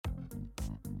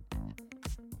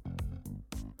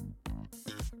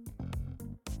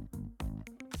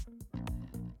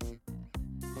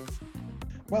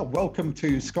Well, welcome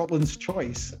to Scotland's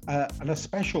Choice and a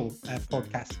special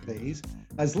podcast today.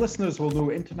 As listeners will know,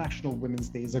 International Women's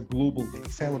Day is a global day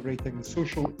celebrating the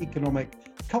social, economic,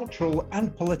 cultural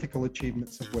and political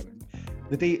achievements of women.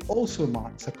 The day also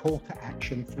marks a call to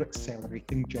action for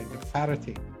accelerating gender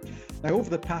parity. Now, over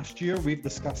the past year, we've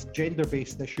discussed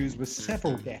gender-based issues with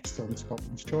several guests on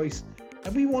Scotland's Choice,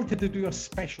 and we wanted to do a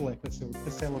special episode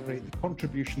to celebrate the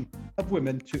contribution of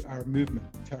women to our movement,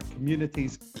 to our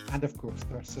communities, and of course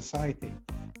to our society,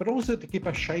 but also to keep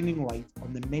a shining light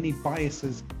on the many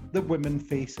biases that women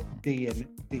face day in,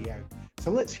 day out. So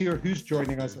let's hear who's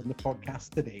joining us on the podcast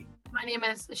today. My name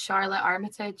is Charlotte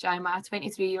Armitage. I'm a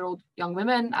 23-year-old young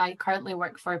woman. I currently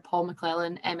work for Paul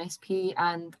McClellan MSP,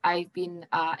 and I've been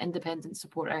an independent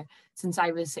supporter since I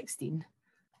was 16.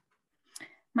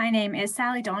 My name is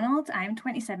Sally Donald. I'm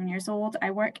 27 years old.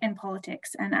 I work in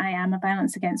politics and I am a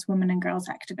violence against women and girls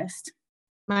activist.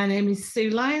 My name is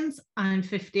Sue Lyons. I'm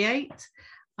 58.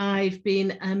 I've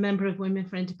been a member of Women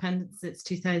for Independence since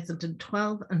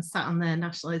 2012 and sat on their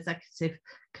National Executive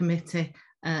Committee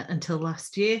until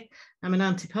last year. I'm an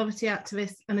anti-poverty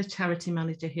activist and a charity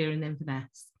manager here in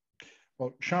Inverness.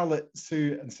 Well, Charlotte,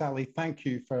 Sue and Sally, thank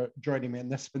you for joining me in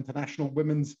this International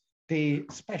Women's Day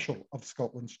special of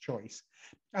Scotland's Choice.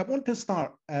 I want to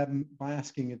start by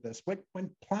asking you this. When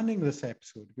planning this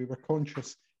episode, we were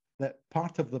conscious that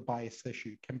part of the bias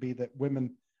issue can be that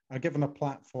women are given a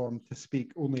platform to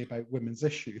speak only about women's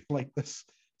issues, like this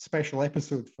special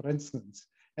episode, for instance.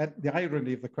 The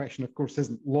irony of the question, of course,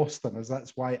 isn't lost on us.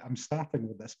 That's why I'm starting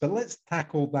with this. But let's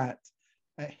tackle that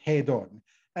head on.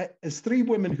 As three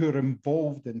women who are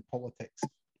involved in politics,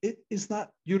 is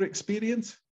that your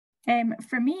experience?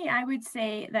 For me, I would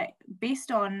say that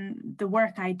based on the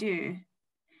work I do,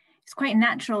 it's quite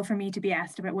natural for me to be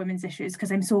asked about women's issues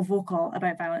because I'm so vocal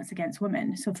about violence against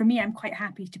women. So for me, I'm quite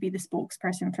happy to be the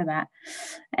spokesperson for that.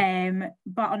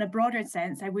 But on a broader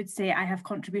sense, I would say I have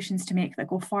contributions to make that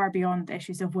go far beyond the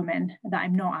issues of women that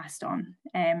I'm not asked on.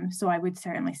 So I would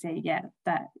certainly say, yeah,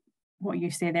 that what you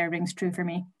say there rings true for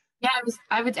me. Yeah,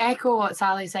 I would echo what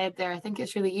Sally said there. I think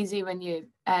it's really easy when you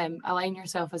align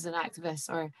yourself as an activist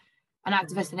or an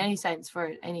activist in any sense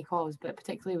for any cause, but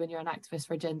particularly when you're an activist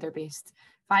for gender-based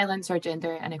violence or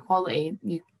gender inequality,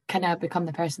 you kind of become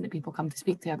the person that people come to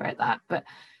speak to about that. But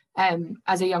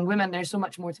as a young woman, there's so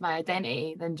much more to my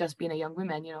identity than just being a young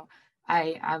woman. You know,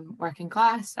 I am working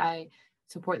class, I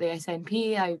support the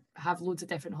SNP, I have loads of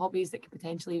different hobbies that could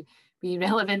potentially be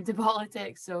relevant to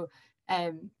politics. So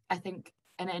I think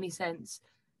in any sense,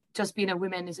 just being a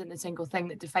woman isn't the single thing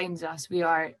that defines us. We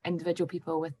are individual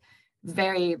people with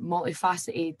very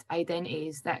multifaceted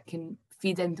identities that can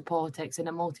feed into politics in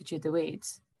a multitude of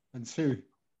ways. And Sue?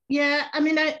 Yeah, I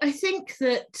mean, I think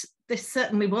that this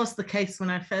certainly was the case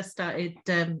when I first started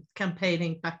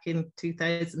campaigning back in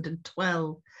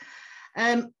 2012.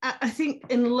 I think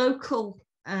in local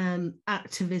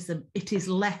activism, it is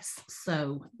less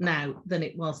so now than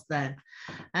it was then.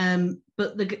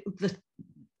 But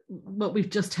what we've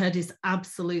just heard is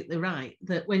absolutely right,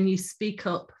 that when you speak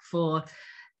up for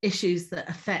issues that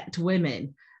affect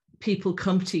women, people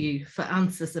come to you for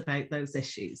answers about those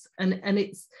issues. And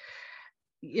it's,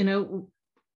 you know,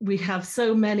 we have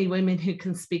so many women who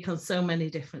can speak on so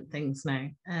many different things now,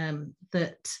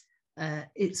 that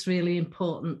it's really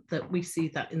important that we see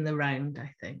that in the round,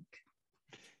 I think.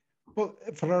 Well,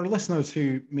 for our listeners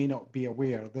who may not be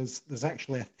aware, there's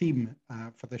actually a theme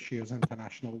for this year's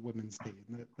International Women's Day,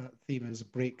 and that theme is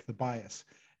Break the Bias.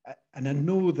 And I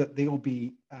know that they'll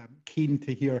be keen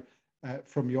to hear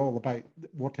from you all about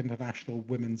what International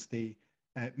Women's Day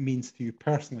means to you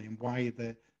personally and why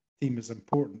the theme is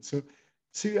important.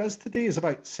 So as today is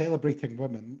about celebrating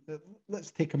women, let's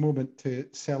take a moment to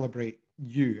celebrate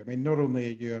you. I mean, not only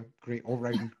are you a great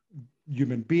all-round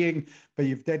human being, but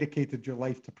you've dedicated your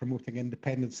life to promoting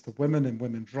independence to women and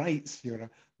women's rights. You're a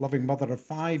loving mother of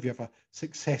 5, you have a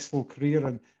successful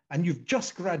career, and you've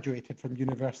just graduated from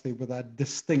university with a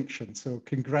distinction. So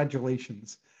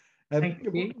congratulations. Thank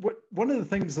you. One of the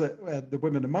things that the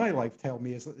women in my life tell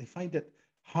me is that they find it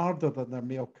harder than their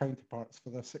male counterparts for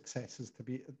their successes to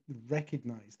be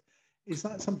recognised. Is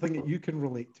that something that you can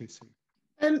relate to, Sue?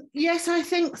 Yes, I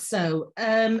think so.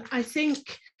 I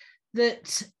think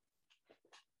that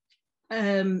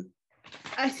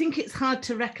I think it's hard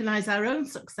to recognise our own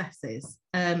successes.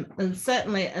 And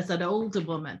certainly as an older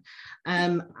woman,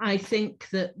 I think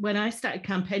that when I started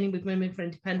campaigning with Women for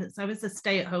Independence, I was a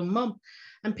stay-at-home mum,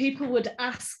 and people would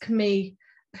ask me,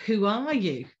 who are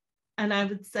you? And I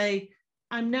would say,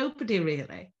 I'm nobody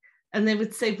really. And they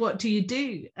would say, what do you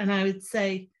do? And I would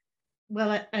say,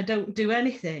 well, I don't do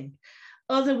anything.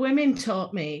 Other women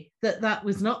taught me that that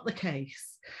was not the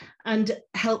case. and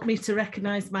help me to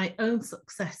recognise my own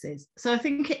successes. So I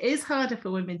think it is harder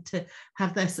for women to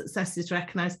have their successes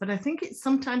recognised, but I think it's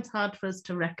sometimes hard for us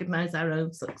to recognise our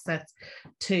own success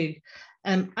too.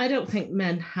 I don't think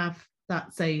men have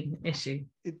that same issue.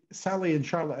 Sally and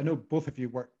Charlotte, I know both of you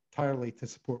work tirelessly to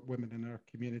support women in our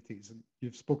communities, and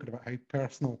you've spoken about how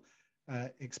personal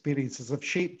experiences have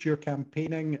shaped your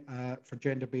campaigning for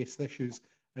gender-based issues.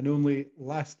 And only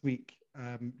last week,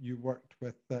 you worked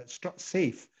with Strut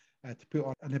Safe to put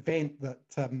on an event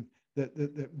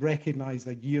that recognised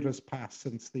a year has passed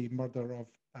since the murder of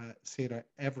Sarah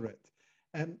Everett.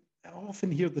 I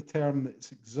often hear the term that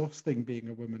it's exhausting being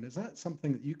a woman. Is that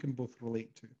something that you can both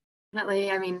relate to?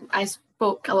 Definitely. I mean, I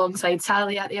spoke alongside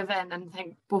Sally at the event, and I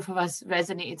think both of us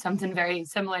resonated something very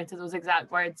similar to those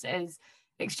exact words. It is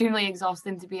extremely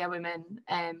exhausting to be a woman.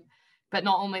 But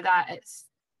not only that, it's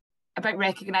about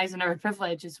recognising our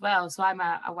privilege as well. So I'm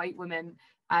a white woman.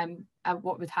 I'm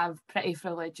what would have pretty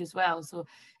privilege as well. So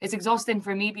it's exhausting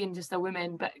for me being just a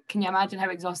woman, but can you imagine how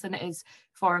exhausting it is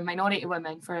for minority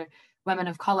women, for women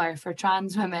of colour, for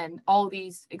trans women, all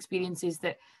these experiences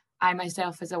that I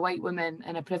myself as a white woman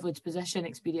in a privileged position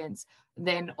experience,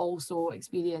 then also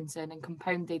experiencing and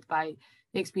compounded by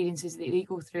the experiences that they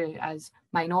go through as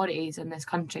minorities in this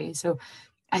country. So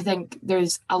I think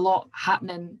there's a lot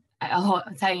happening at a lot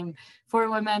of time for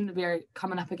women. We're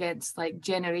coming up against like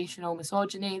generational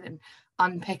misogyny and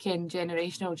unpicking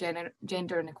generational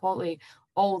gender inequality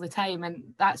all the time,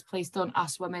 and that's placed on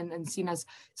us women and seen as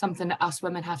something that us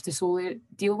women have to solely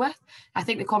deal with. I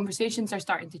think the conversations are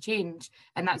starting to change,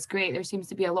 and that's great. There seems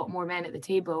to be a lot more men at the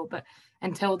table, but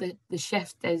until the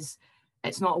shift is,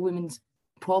 it's not a woman's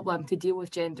problem to deal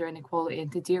with gender inequality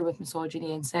and to deal with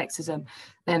misogyny and sexism,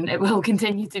 then it will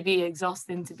continue to be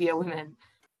exhausting to be a woman.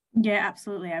 Yeah,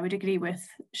 absolutely. I would agree with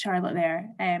Charlotte there.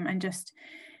 And just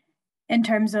in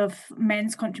terms of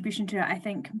men's contribution to it, I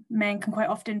think men can quite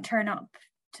often turn up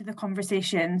to the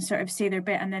conversation, sort of say their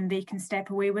bit, and then they can step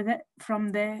away with it from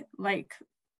the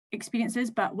experiences,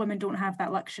 but women don't have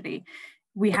that luxury.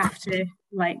 We have to,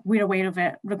 we're aware of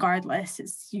it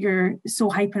regardless. You're so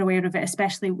hyper aware of it,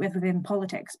 especially within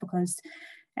politics, because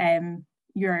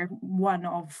you're one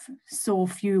of so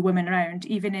few women around.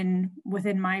 Even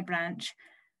within my branch,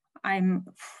 I'm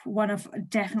one of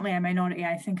definitely a minority.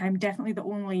 I think I'm definitely the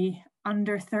only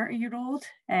under 30-year-old,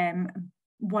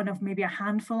 one of maybe a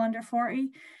handful under 40.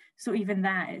 So even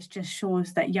that, it just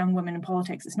shows that young women in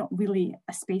politics, it's not really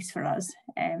a space for us.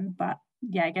 But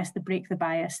yeah, I guess the break the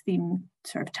bias theme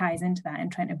sort of ties into that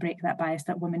and trying to break that bias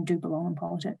that women do belong in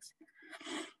politics.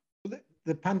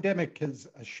 The pandemic has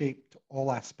shaped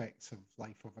all aspects of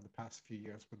life over the past few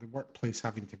years, with the workplace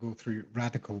having to go through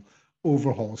radical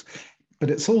overhauls. But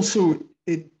it's also,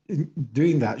 in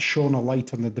doing that, shone a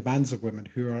light on the demands of women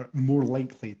who are more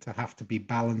likely to have to be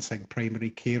balancing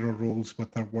primary carer roles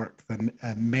with their work than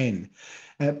men.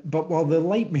 But while the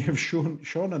light may have shone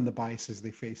on the biases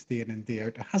they face day in and day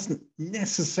out, it hasn't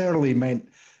necessarily meant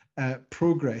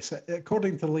progress.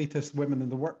 According to the latest Women in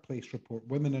the Workplace report,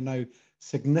 women are now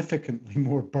significantly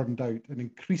more burned out and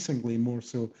increasingly more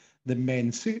so than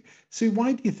men. Sue,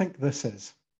 why do you think this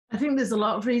is? I think there's a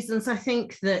lot of reasons. I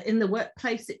think that in the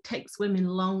workplace, it takes women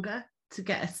longer to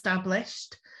get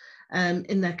established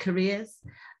in their careers,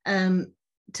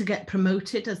 to get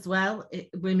promoted as well.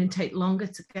 Women take longer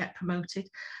to get promoted.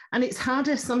 And it's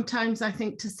harder sometimes, I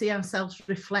think, to see ourselves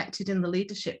reflected in the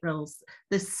leadership roles.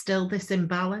 There's still this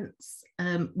imbalance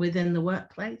within the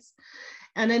workplace.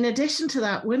 And in addition to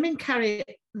that, women carry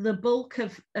the bulk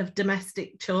of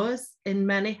domestic chores in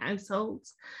many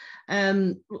households.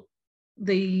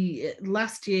 The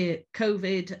last year,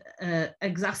 COVID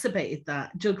exacerbated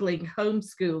that, juggling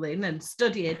homeschooling and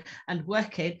studying and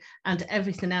working and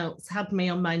everything else had me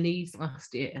on my knees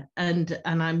last year. And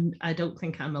I don't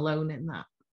think I'm alone in that.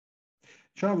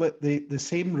 Charlotte, the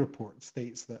same report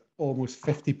states that almost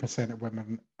 50% of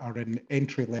women are in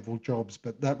entry-level jobs,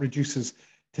 but that reduces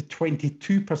to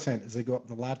 22% as they go up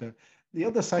the ladder. The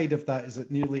other side of that is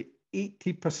that nearly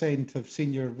 80% of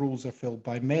senior roles are filled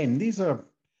by men. These are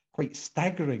quite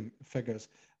staggering figures.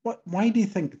 Why do you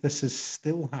think this is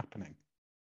still happening?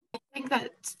 I think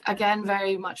that, again,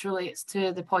 very much relates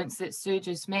to the points that Sue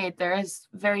just made. There is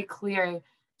very clear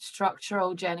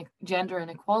structural gender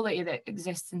inequality that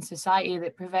exists in society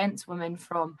that prevents women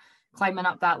from climbing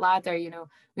up that ladder. You know,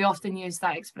 we often use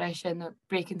that expression of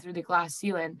breaking through the glass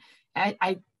ceiling.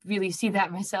 I really see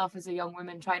that myself as a young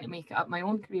woman trying to make it up my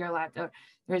own career ladder.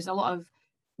 There's a lot of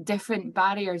different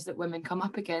barriers that women come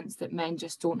up against that men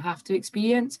just don't have to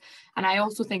experience. And I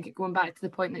also think, going back to the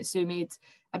point that Sue made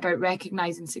about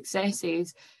recognising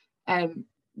successes,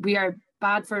 we are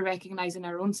bad for recognising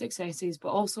our own successes, but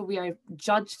also we are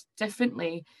judged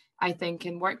differently, I think,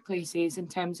 in workplaces in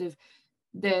terms of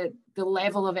the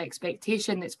level of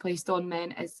expectation that's placed on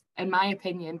men is, in my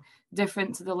opinion,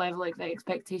 different to the level of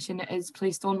expectation that is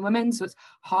placed on women. So it's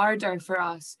harder for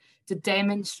us to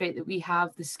demonstrate that we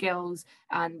have the skills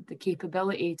and the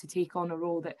capability to take on a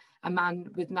role that a man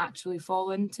would naturally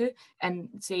fall into. And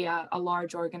say a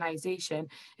large organisation,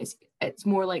 it's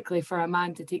more likely for a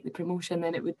man to take the promotion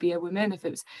than it would be a woman if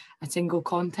it was a single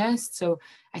contest. So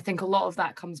I think a lot of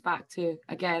that comes back to,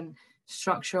 again,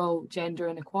 structural gender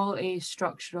inequality,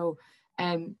 structural,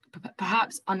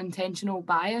 perhaps unintentional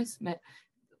bias.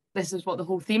 This is what the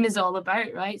whole theme is all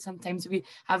about, right? Sometimes we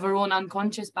have our own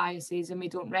unconscious biases and we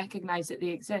don't recognise that they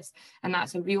exist. And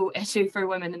that's a real issue for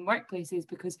women in workplaces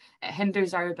because it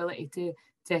hinders our ability to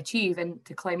achieve and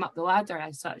to climb up the ladder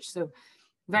as such. So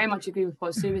very much agree with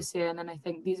what Sue was saying. And I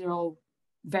think these are all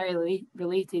very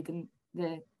related in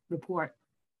the report.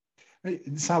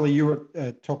 Sally, you were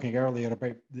talking earlier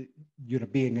about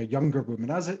being a younger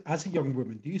woman. As a young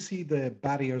woman, do you see the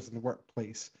barriers in the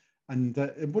workplace, and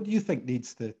what do you think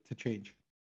needs to change?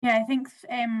 Yeah, I think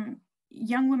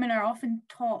young women are often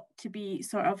taught to be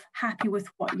sort of happy with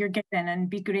what you're given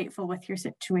and be grateful with your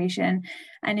situation.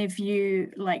 And if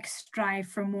you strive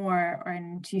for more,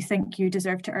 and you think you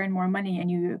deserve to earn more money, and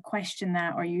you question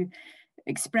that, or you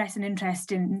express an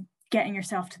interest in getting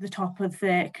yourself to the top of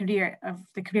the career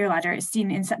ladder, it's seen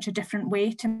in such a different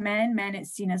way to men. Men,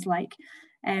 it's seen as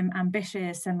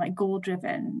ambitious and goal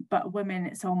driven, but women,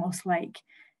 it's almost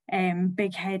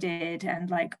big-headed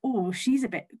and oh, she's a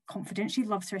bit confident, she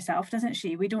loves herself, doesn't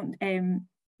she? We don't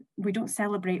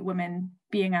celebrate women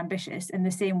being ambitious in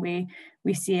the same way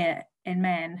we see it in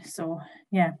men. So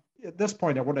yeah, at this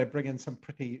point I want to bring in some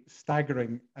pretty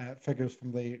staggering figures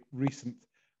from the recent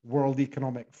World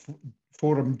Economic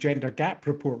Forum Gender Gap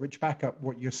Report, which back up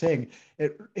what you're saying.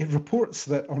 It reports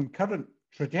that on current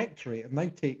trajectory, it now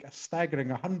take a staggering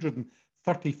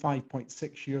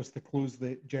 135.6 years to close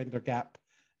the gender gap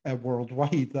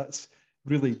worldwide. That's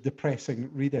really depressing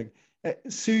reading.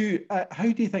 Sue,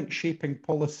 how do you think shaping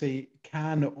policy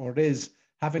can or is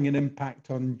having an impact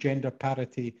on gender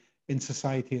parity in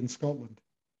society in Scotland?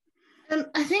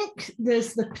 I think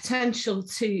there's the potential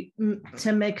to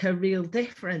make a real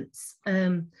difference.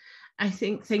 I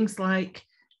think things like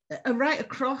right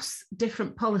across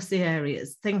different policy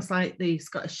areas, things like the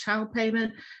Scottish Child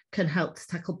Payment can help to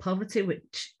tackle poverty,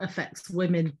 which affects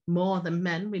women more than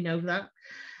men. We know that.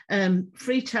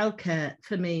 Free childcare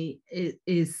for me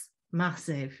is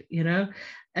massive.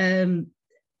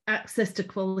 Access to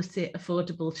quality,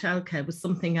 affordable childcare was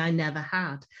something I never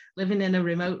had. Living in a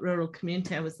remote rural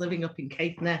community, I was living up in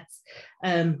Caithness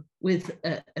with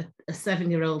a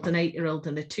 7-year-old, an 8-year-old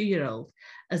and a 2-year-old.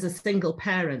 As a single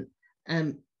parent,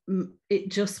 it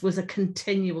just was a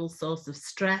continual source of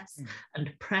stress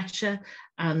and pressure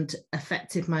and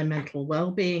affected my mental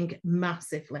well-being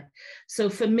massively. So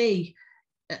for me,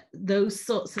 those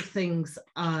sorts of things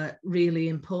are really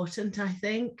important, I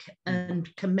think,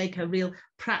 and can make a real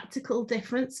practical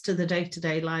difference to the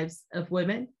day-to-day lives of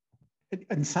women.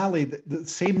 And Sally, the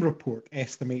same report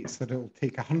estimates that it will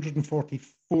take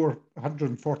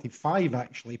 145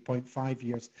 actually, 0.5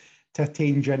 years to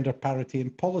attain gender parity in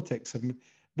politics. And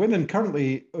women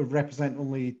currently represent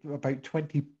only about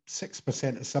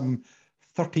 26% of some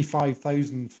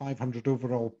 35,500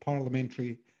 overall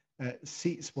parliamentary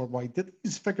seats worldwide. Did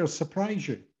these figures surprise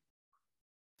you?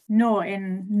 No,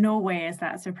 in no way is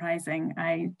that surprising.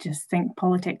 I just think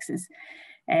politics is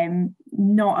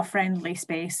not a friendly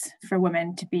space for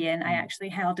women to be in. I actually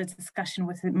held a discussion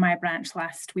with my branch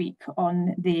last week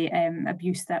on the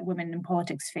abuse that women in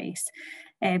politics face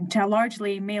to a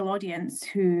largely male audience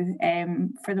who,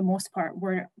 for the most part,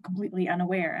 were completely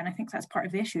unaware. And I think that's part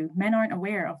of the issue. Men aren't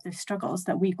aware of the struggles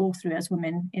that we go through as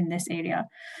women in this area.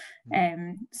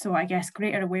 So I guess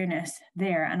greater awareness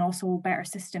there, and also better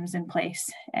systems in place.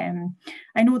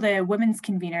 I know the women's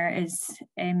convener is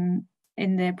in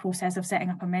the process of setting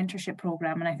up a mentorship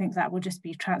program, and I think that will just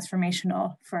be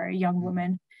transformational for young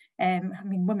women.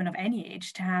 Women of any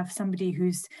age, to have somebody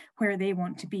who's where they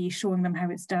want to be, showing them how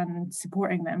it's done,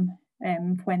 supporting them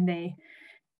when they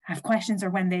have questions or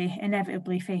when they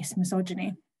inevitably face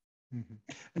misogyny.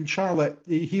 And Charlotte,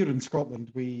 here in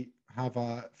Scotland, we have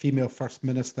a female First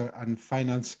Minister and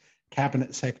Finance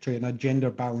Cabinet Secretary and a gender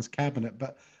balanced cabinet,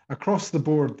 but across the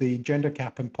board, the gender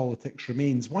gap in politics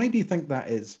remains. Why do you think that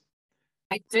is?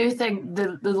 I do think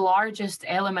the largest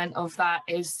element of that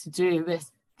is to do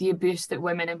with the abuse that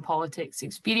women in politics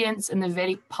experience and the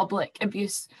very public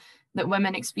abuse that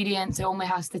women experience. It only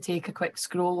has to take a quick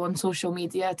scroll on social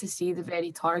media to see the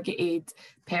very targeted,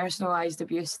 personalised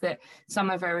abuse that some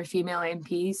of our female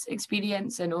MPs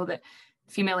experience. I know that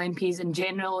female MPs in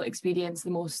general experience the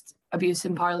most abuse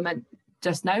in Parliament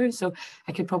just now, so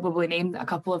I could probably name a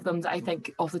couple of them that I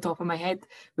think off the top of my head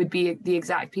would be the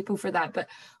exact people for that. But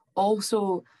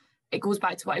also, it goes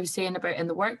back to what I was saying about in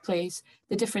the workplace,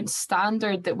 the different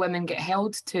standard that women get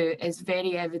held to is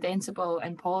very evidenceable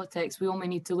in politics. We only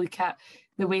need to look at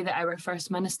the way that our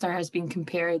First Minister has been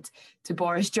compared to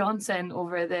Boris Johnson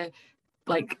over the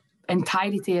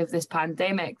entirety of this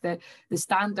pandemic, the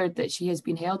standard that she has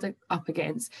been held up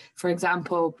against. For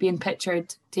example, being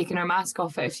pictured taking her mask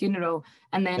off at a funeral,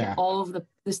 and then all of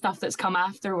the stuff that's come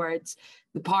afterwards,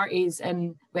 the parties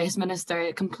in Westminster,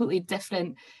 a completely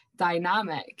different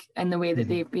dynamic in the way that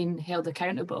they've been held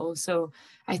accountable. So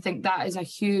I think that is a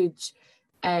huge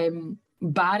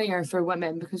barrier for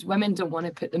women, because women don't want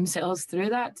to put themselves through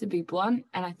that, to be blunt.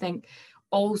 And I think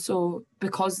also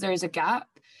because there's a gap,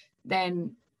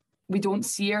 then we don't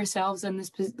see ourselves in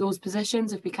those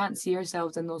positions. If we can't see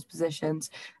ourselves in those positions,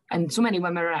 and so many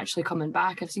women are actually coming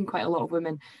back. I've seen quite a lot of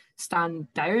women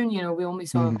stand down. You know, we only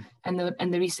saw in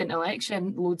the recent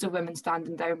election loads of women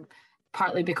standing down,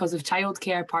 partly because of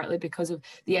childcare, partly because of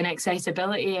the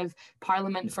inaccessibility of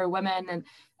Parliament for women.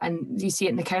 And you see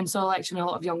it in the council election, a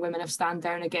lot of young women have stand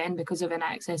down again because of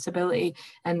inaccessibility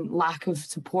and lack of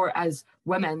support as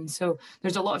women. So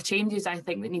there's a lot of changes, I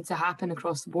think, that need to happen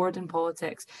across the board in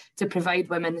politics to provide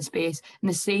women the space, and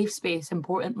the safe space,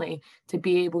 importantly, to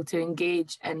be able to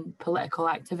engage in political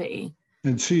activity.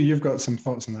 And Sue, you've got some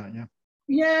thoughts on that, yeah?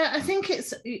 Yeah, I think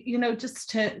it's, you know, just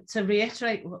to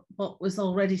reiterate what was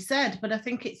already said, but I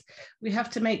think we have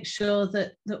to make sure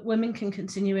that women can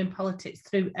continue in politics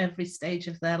through every stage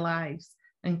of their lives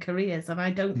and careers. And I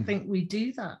don't think we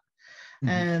do that.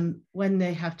 When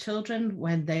they have children,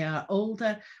 when they are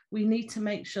older, we need to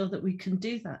make sure that we can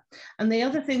do that. And the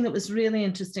other thing that was really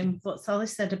interesting, what Sally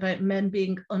said about men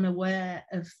being unaware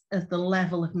of the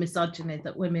level of misogyny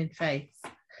that women face.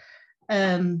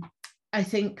 I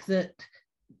think that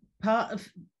part of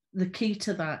the key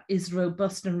to that is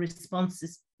robust and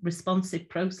responsive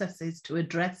processes to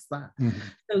address that,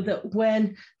 so that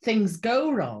when things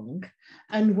go wrong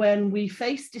and when we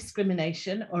face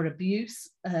discrimination or abuse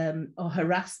or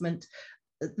harassment,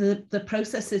 the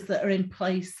processes that are in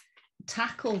place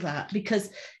tackle that. Because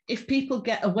if people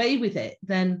get away with it,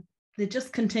 then they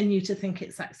just continue to think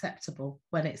it's acceptable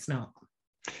when it's not.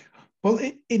 Well,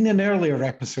 in an earlier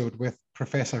episode with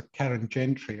Professor Karen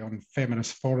Gentry on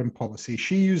feminist foreign policy,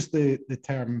 she used the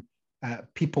term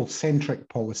people-centric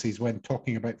policies when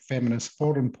talking about feminist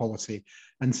foreign policy,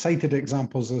 and cited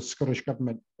examples of Scottish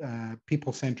Government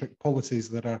people-centric policies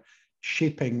that are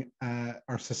shaping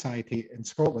our society in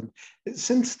Scotland.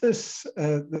 Since this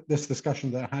discussion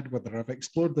that I had with her, I've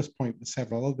explored this point with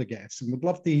several other guests, and would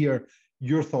love to hear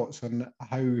your thoughts on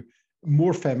how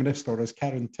more feminist, or as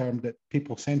Karen termed it,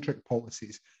 people-centric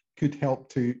policies could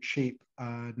help to shape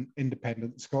an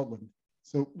independent Scotland.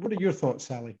 So what are your thoughts,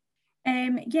 Sally?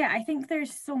 Yeah, I think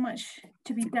there's so much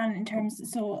to be done in terms.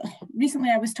 So recently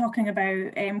I was talking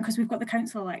about, because we've got the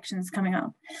council elections coming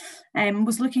up,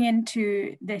 was looking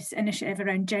into this initiative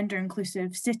around gender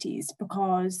inclusive cities,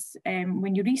 because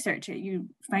when you research it, you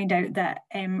find out that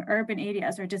urban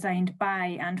areas are designed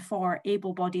by and for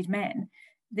able-bodied men.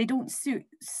 They don't suit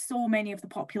so many of the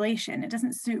population. It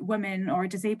doesn't suit women or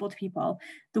disabled people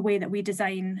the way that we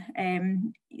design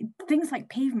things like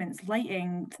pavements,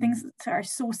 lighting, things that are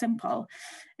so simple.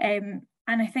 And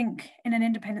I think in an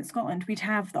independent Scotland, we'd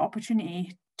have the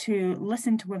opportunity to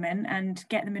listen to women and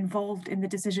get them involved in the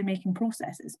decision-making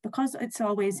processes. Because it's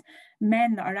always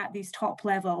men that are at these top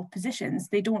level positions,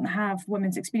 they don't have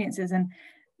women's experiences, and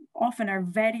often are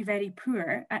very, very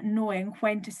poor at knowing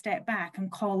when to step back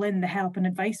and call in the help and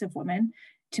advice of women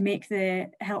to make the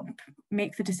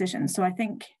decisions. So I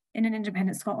think in an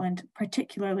independent Scotland,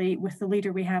 particularly with the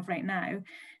leader we have right now,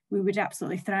 we would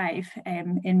absolutely thrive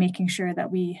in making sure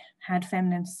that we had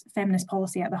feminist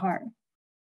policy at the heart.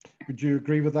 Would you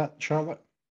agree with that, Charlotte?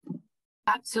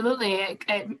 Absolutely.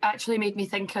 It actually made me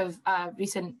think of a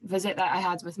recent visit that I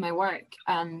had with my work,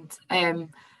 and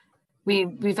we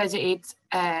visited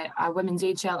a women's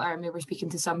aid shelter, and we were speaking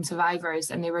to some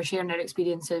survivors, and they were sharing their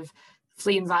experience of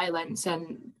fleeing violence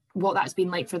and what that's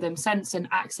been like for them since, and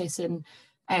accessing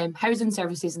housing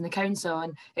services in the council,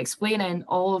 and explaining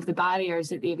all of the barriers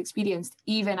that they've experienced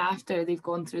even after they've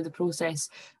gone through the process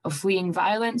of fleeing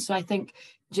violence. So I think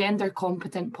gender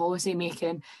competent policy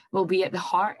making will be at the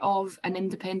heart of an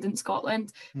independent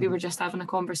Scotland. We were just having a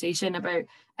conversation about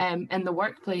in the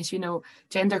workplace, you know,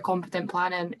 gender competent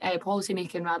planning, policy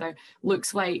making rather,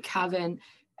 looks like having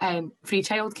free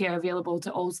childcare available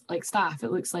to all like staff.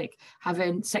 It looks like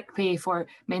having sick pay for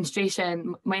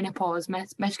menstruation, menopause,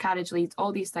 miscarriage leaves,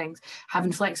 all these things,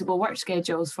 having flexible work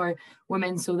schedules for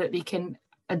women so that they can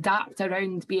adapt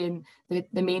around being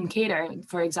the main carer,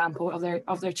 for example,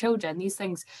 of their children. These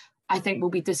things I think will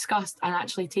be discussed and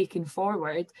actually taken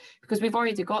forward, because we've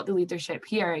already got the leadership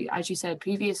here. As you said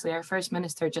previously, our First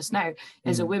Minister just now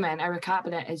is a woman, our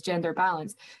cabinet is gender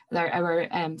balanced, our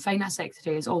finance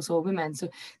secretary is also a woman. So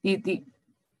in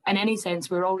any sense,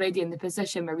 we're already in the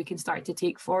position where we can start to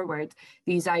take forward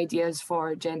these ideas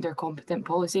for gender competent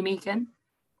policy making.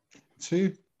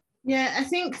 Sue? Yeah, I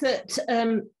think that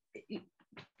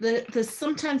there's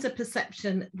sometimes a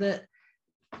perception that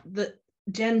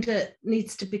gender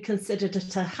needs to be considered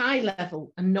at a high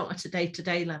level and not at a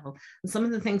day-to-day level. And some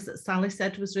of the things that Sally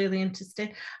said was really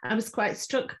interesting. I was quite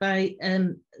struck by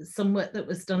some work that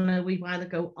was done a wee while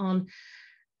ago on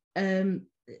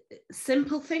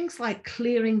simple things like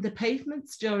clearing the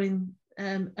pavements during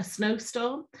a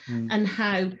snowstorm, and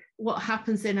how what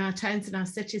happens in our towns and our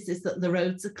cities is that the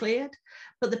roads are cleared,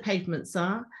 but the pavements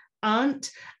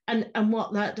aren't. And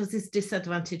what that does is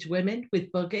disadvantage women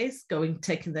with buggies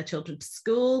taking their children to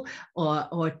school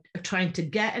or trying to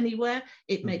get anywhere.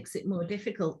 It makes it more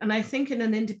difficult. And I think in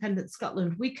an independent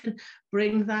Scotland, we can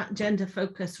bring that gender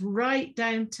focus right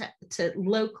down to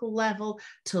local level,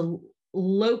 to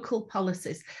local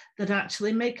policies that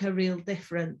actually make a real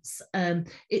difference.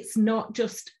 It's not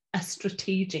just a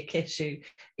strategic issue,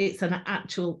 it's an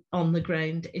actual on the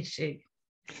ground issue.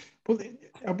 Well,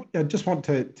 I just want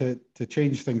to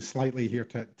change things slightly here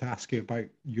to ask you about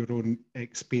your own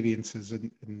experiences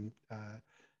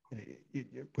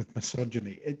with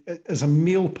misogyny. As a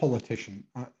male politician,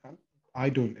 I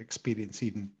don't experience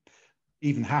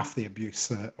even half the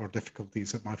abuse or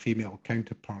difficulties that my female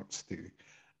counterparts do.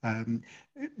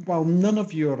 While none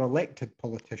of you are elected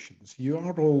politicians, you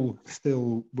are all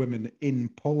still women in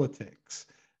politics.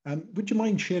 Would you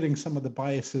mind sharing some of the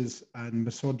biases and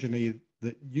misogyny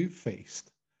that you've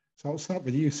faced? So I'll start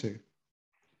with you, Sue.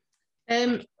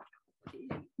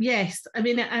 Yes, I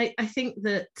mean, I think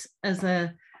that as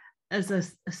a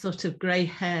sort of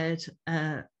grey-haired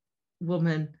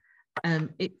woman,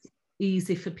 it's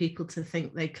easy for people to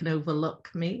think they can overlook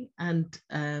me and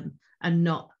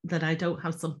not that I don't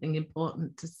have something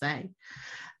important to say.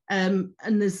 And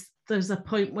there's a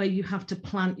point where you have to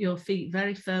plant your feet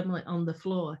very firmly on the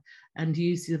floor and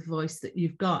use the voice that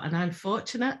you've got. And I'm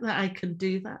fortunate that I can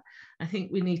do that. I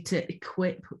think we need to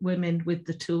equip women with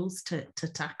the tools to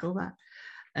tackle that.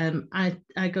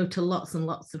 I go to lots and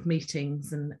lots of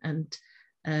meetings and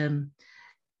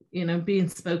you know, being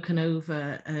spoken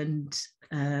over and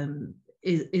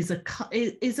is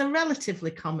a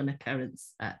relatively common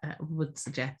occurrence, I would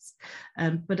suggest.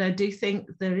 But I do think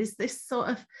there is this sort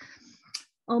of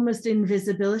almost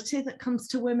invisibility that comes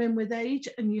to women with age,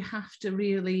 and you have to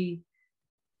really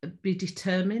be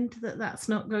determined that that's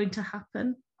not going to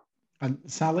happen. And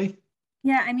Sally?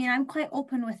 Yeah, I mean, I'm quite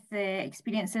open with the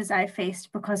experiences I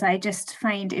faced, because I just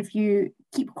find if you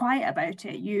keep quiet about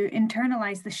it, you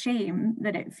internalize the shame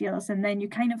that it feels, and then you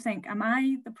kind of think, am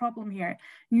I the problem here?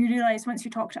 You realize once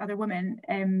you talk to other women,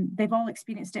 they've all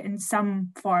experienced it in some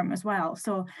form as well.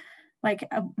 So like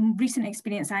a recent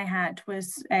experience I had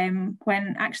was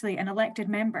when actually an elected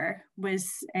member was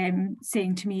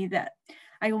saying to me that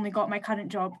I only got my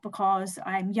current job because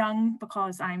I'm young,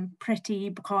 because I'm pretty,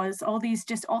 because all these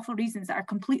just awful reasons that are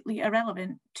completely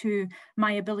irrelevant to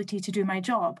my ability to do my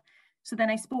job. So then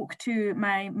I spoke to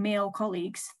my male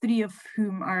colleagues, 3 of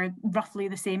whom are roughly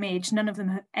the same age. None of them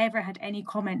have ever had any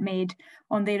comment made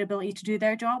on their ability to do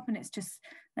their job. And it's just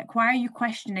like, why are you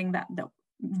questioning that? The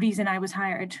reason I was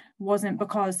hired wasn't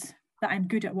because that I'm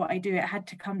good at what I do. It had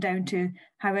to come down to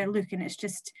how I look. And it's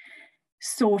just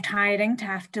so tiring to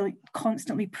have to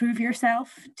constantly prove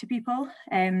yourself to people.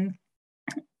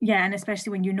 Yeah, and especially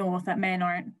when you know that men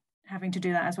aren't having to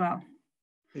do that as well.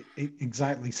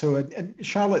 Exactly. So, and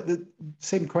Charlotte, the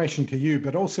same question to you,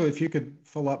 but also if you could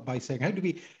follow up by saying, how do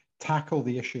we tackle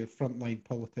the issue of frontline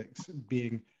politics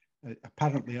being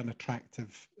apparently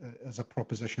unattractive as a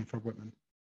proposition for women?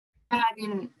 I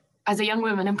mean, as a young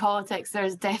woman in politics,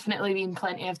 there's definitely been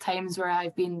plenty of times where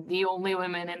I've been the only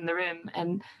woman in the room.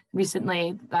 And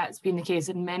recently that's been the case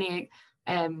in many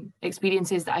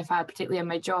experiences that I've had, particularly in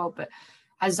my job. But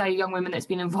as a young woman that's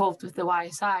been involved with the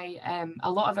YSI,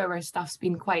 a lot of our stuff's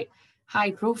been quite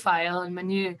high profile. And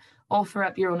when you offer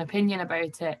up your own opinion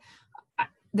about it,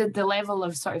 the level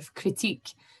of sort of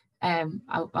critique,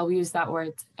 I'll use that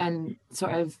word, and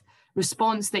sort of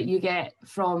response that you get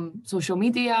from social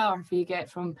media or if you get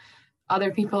from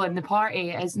other people in the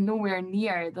party is nowhere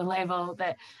near the level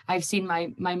that I've seen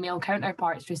my male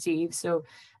counterparts receive. So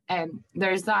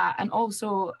there's that. And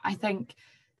also, I think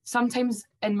sometimes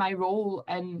in my role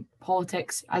in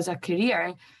politics as a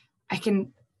career, I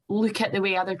can look at the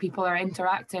way other people are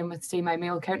interacting with, say, my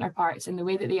male counterparts and the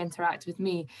way that they interact with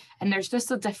me. And there's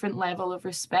just a different level of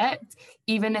respect,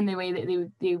 even in the way that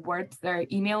they word their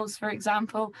emails, for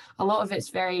example. A lot of it's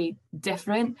very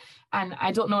different. And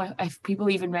I don't know if people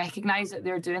even recognize that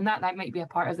they're doing that. That might be a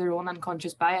part of their own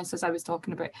unconscious bias, as I was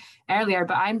talking about earlier,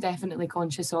 but I'm definitely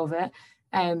conscious of it.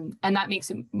 And that makes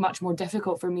it much more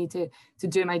difficult for me to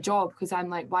do my job, because I'm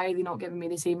like, why are they not giving me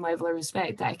the same level of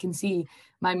respect that I can see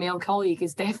my male colleague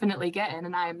is definitely getting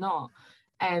and I am not?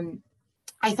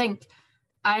 I think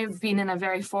I've been in a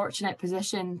very fortunate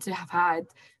position to have had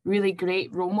really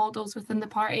great role models within the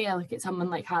party. I look at someone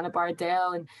like Hannah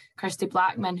Bardell and Kirsty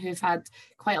Blackman, who've had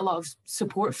quite a lot of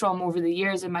support from over the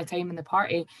years in my time in the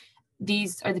party.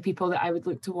 These are the people that I would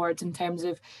look towards in terms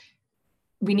of,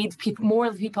 we need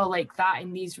more people like that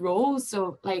in these roles.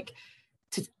 So like,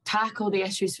 to tackle the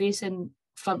issues facing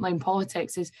frontline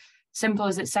politics, as simple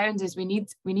as it sounds, is we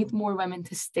need more women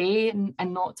to stay and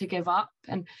not to give up.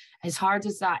 And as hard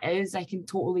as that is, I can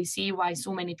totally see why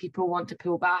so many people want to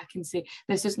pull back and say,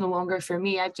 this is no longer for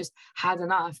me, I've just had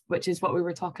enough, which is what we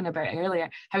were talking about earlier,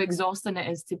 how exhausting it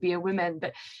is to be a woman.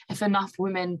 But if enough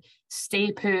women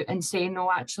stay put and say, no,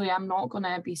 actually, I'm not going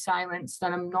to be silenced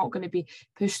and I'm not going to be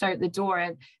pushed out the door,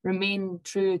 and remain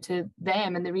true to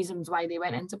them and the reasons why they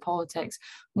went into politics,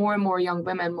 more and more young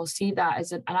women will see that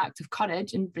as an act of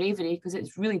courage and bravery, because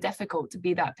it's really difficult to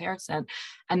be that person.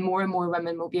 And more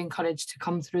women will be encouraged to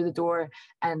come through the door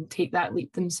and take that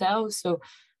leap themselves. So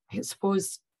I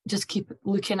suppose just keep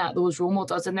looking at those role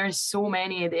models, and there's so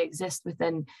many that exist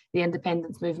within the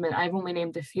independence movement. I've only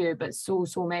named a few, but so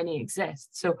many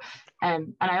exist. So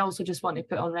and I also just want to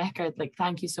put on record, like,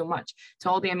 thank you so much to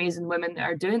all the amazing women that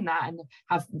are doing that and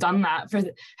have done that for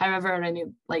however many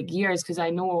years, because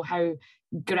I know how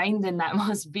grinding that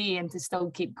must be, and to still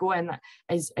keep going, that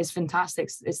is fantastic.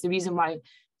 It's the reason why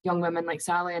young women like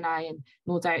Sally and I, and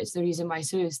no doubt it's the reason why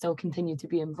Sue, still continue to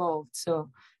be involved. So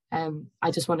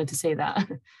I just wanted to say that.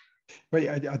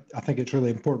 Well, I think it's a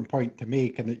really important point to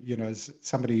make. And, you know, as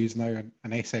somebody who's now an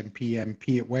SNP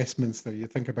MP at Westminster, you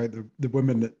think about the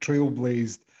women that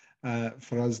trailblazed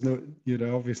for us. You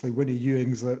know, obviously Winnie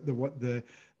Ewing's the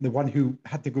one who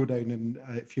had to go down, and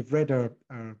if you've read her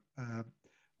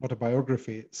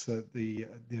autobiography, it's the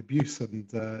abuse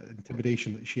and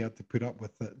intimidation that she had to put up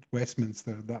with at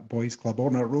Westminster, that boys' club,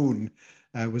 on her own,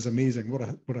 was amazing.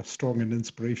 What a strong and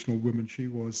inspirational woman she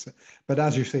was. But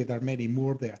as you say, there are many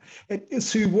more there.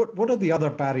 Sue, what are the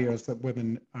other barriers that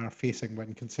women are facing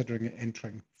when considering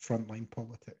entering frontline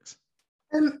politics?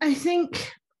 I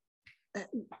think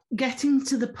getting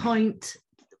to the point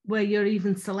where you're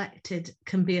even selected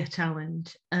can be a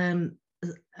challenge.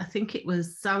 I think it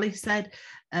was Sally said,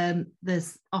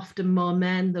 there's often more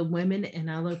men than women in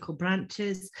our local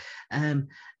branches.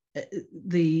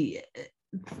 The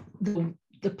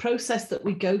process that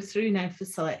we go through now for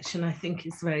selection, I think,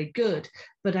 is very good,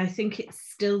 but I think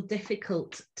it's still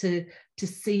difficult to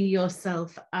see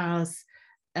yourself as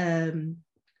a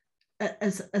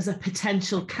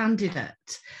potential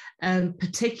candidate,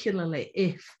 particularly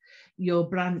if your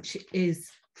branch is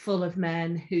full of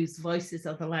men whose voices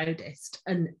are the loudest,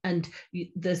 and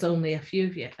there's only a few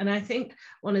of you. And I think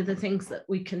one of the things that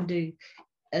we can do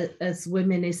as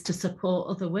women is to support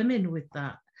other women with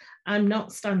that. I'm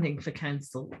not standing for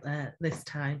council this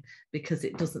time because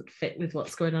it doesn't fit with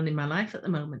what's going on in my life at the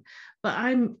moment, but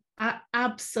I'm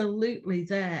absolutely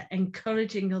there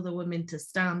encouraging other women to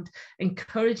stand,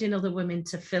 encouraging other women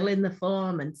to fill in the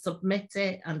form and submit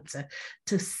it, and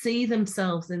to see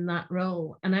themselves in that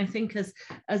role. And I think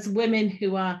as women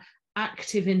who are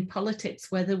active in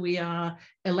politics, whether we are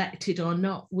elected or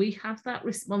not, we have that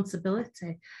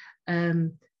responsibility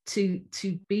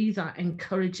to be that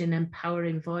encouraging,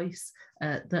 empowering voice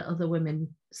that other women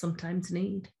sometimes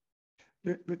need.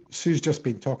 Sue's just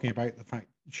been talking about the fact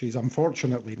she's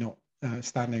unfortunately not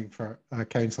standing for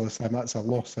council this time. That's a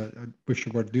loss. I wish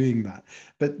we were doing that.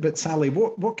 But Sally,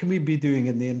 what can we be doing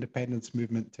in the independence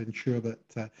movement to ensure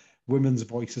that women's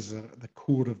voices are at the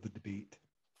core of the debate?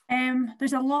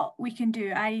 There's a lot we can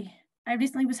do. I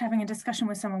recently was having a discussion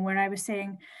with someone where I was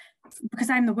saying, because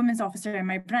I'm the women's officer in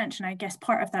my branch, and I guess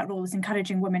part of that role is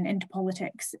encouraging women into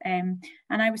politics. And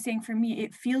I was saying, for me,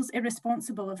 it feels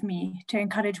irresponsible of me to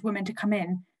encourage women to come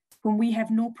in when we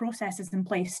have no processes in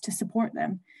place to support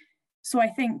them. So I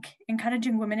think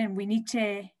encouraging women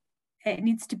in, it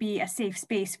needs to be a safe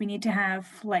space. We need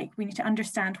to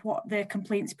understand what the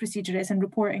complaints procedure is and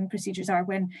reporting procedures are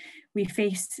when we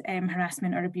face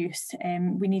harassment or abuse.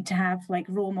 We need to have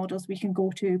role models we can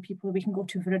go to, people we can go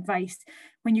to for advice.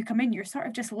 When you come in, you're sort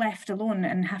of just left alone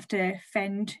and have to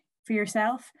fend for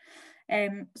yourself.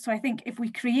 So I think if we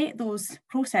create those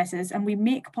processes and we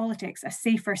make politics a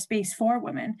safer space for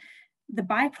women, the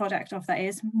byproduct of that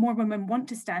is more women want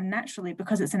to stand naturally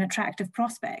because it's an attractive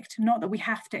prospect. Not that we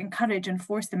have to encourage and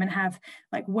force them and have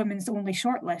women's only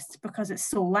shortlists because it's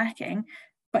so lacking.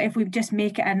 But if we just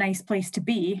make it a nice place to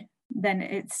be, then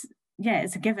it's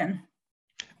a given.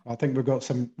 I think we've got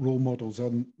some role models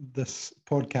on this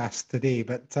podcast today,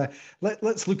 but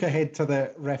let's look ahead to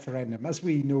the referendum. As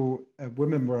we know,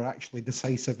 women were actually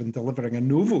decisive in delivering a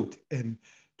no vote in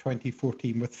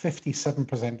 2014, with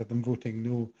 57% of them voting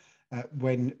no,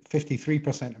 when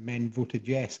 53% of men voted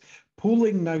yes.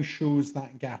 Polling now shows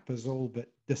that gap has all but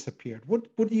disappeared. What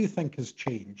do you think has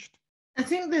changed? I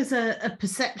think there's a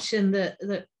perception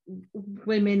that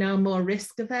women are more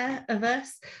risk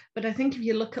averse, but I think if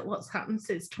you look at what's happened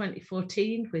since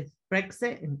 2014 with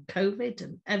Brexit and COVID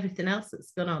and everything else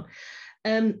that's gone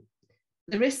on,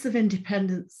 the risks of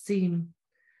independence seem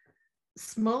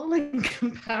small in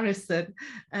comparison,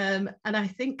 and I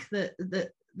think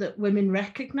that women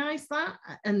recognise that,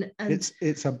 and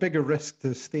it's a bigger risk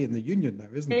to stay in the union now,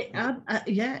 isn't it?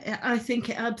 Yeah, I think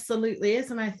it absolutely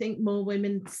is, and I think more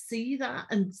women see that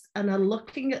and are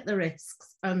looking at the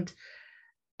risks and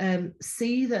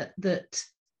see that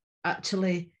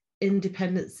actually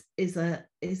independence is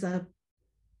a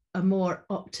more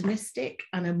optimistic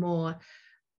and a more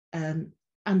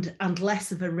and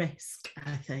less of a risk,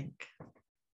 I think.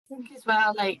 I think as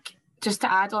well, just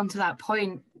to add on to that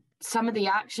point, some of the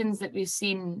actions that we've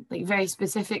seen, very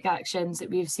specific actions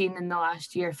that we've seen in the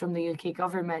last year from the UK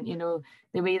government,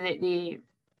 the way that they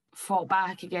fought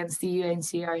back against the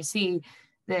UNCRC,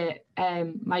 the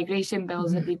migration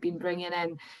bills that they've been bringing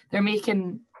in, they're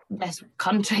making this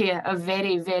country a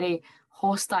very, very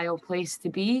hostile place to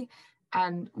be.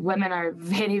 And women are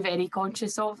very, very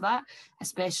conscious of that,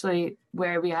 especially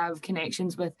where we have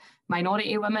connections with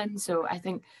minority women. So I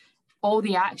think all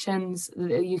the actions that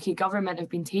the UK government have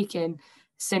been taking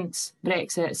since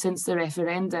Brexit, since the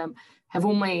referendum, have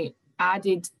only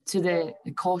added to the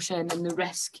caution and the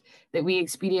risk that we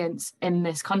experience in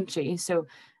this country. So,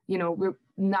 we're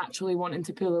naturally wanting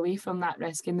to pull away from that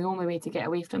risk. And the only way to get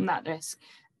away from that risk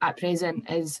at present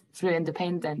is through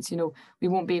independence. We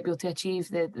won't be able to achieve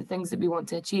the things that we want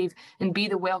to achieve and be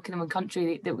the welcoming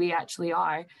country that we actually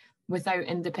are without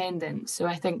independence. So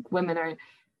I think women are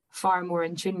far more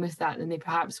in tune with that than they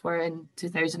perhaps were in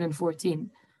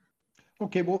 2014.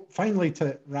 Okay, well, finally,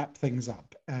 to wrap things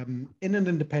up, in an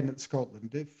independent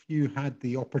Scotland, if you had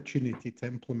the opportunity to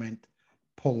implement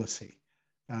policy,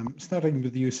 starting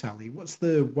with you, Sally, what's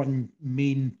the one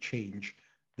main change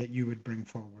that you would bring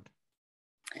forward?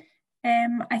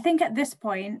 I think at this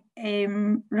point,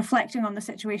 reflecting on the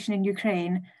situation in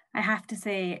Ukraine, I have to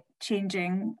say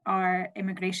changing our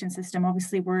immigration system.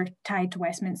 Obviously, we're tied to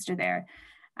Westminster there.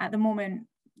 At the moment,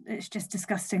 it's just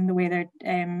disgusting the way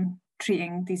they're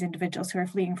treating these individuals who are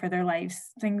fleeing for their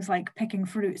lives. Things like picking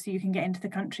fruit so you can get into the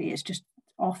country is just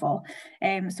awful.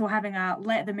 So having a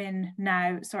let them in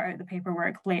now, sort out the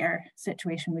paperwork later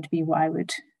situation would be what I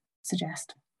would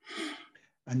suggest.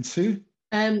 And Sue?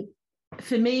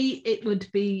 For me, it would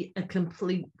be a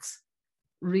complete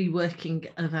reworking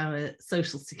of our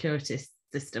social security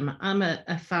system. I'm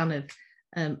a fan of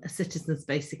a citizen's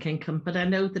basic income, but I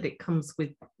know that it comes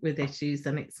with issues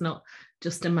and it's not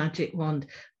just a magic wand.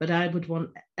 But I would want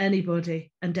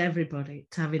anybody and everybody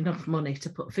to have enough money to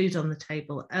put food on the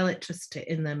table, electricity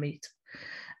in their meter.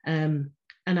 And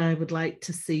I would like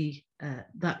to see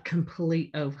that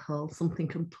complete overhaul, something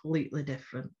completely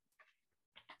different.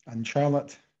 And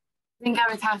Charlotte? I think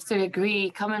I would have to agree,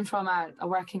 coming from a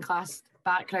working class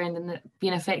background and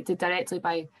being affected directly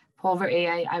by poverty,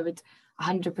 I would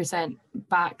 100%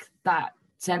 back that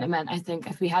sentiment. I think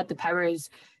if we had the powers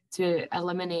to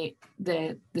eliminate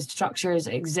the structures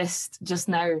that exist just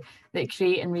now that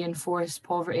create and reinforce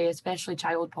poverty, especially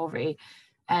child poverty,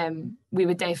 we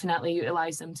would definitely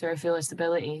utilise them to our fullest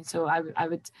ability. So I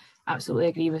would absolutely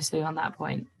agree with Sue on that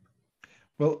point.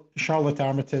 Well, Charlotte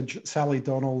Armitage, Sally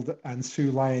Donald and Sue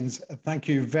Lyons, thank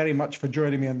you very much for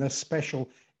joining me on this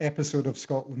special episode of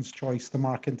Scotland's Choice to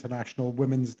mark International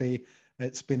Women's Day.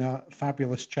 It's been a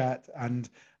fabulous chat. And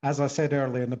as I said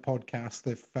earlier in the podcast,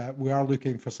 if we are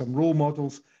looking for some role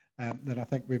models, then I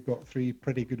think we've got 3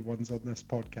 pretty good ones on this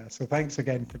podcast. So thanks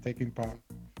again for taking part.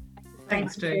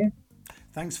 Thanks, Drew.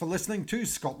 Thanks for listening to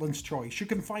Scotland's Choice. You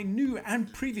can find new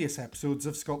and previous episodes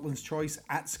of Scotland's Choice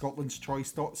at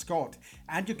scotlandschoice.scot,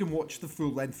 and you can watch the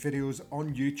full-length videos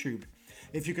on YouTube.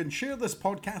 If you can share this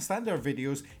podcast and our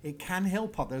videos, it can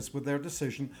help others with their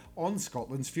decision on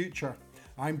Scotland's future.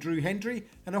 I'm Drew Hendry,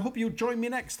 and I hope you'll join me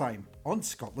next time on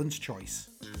Scotland's Choice.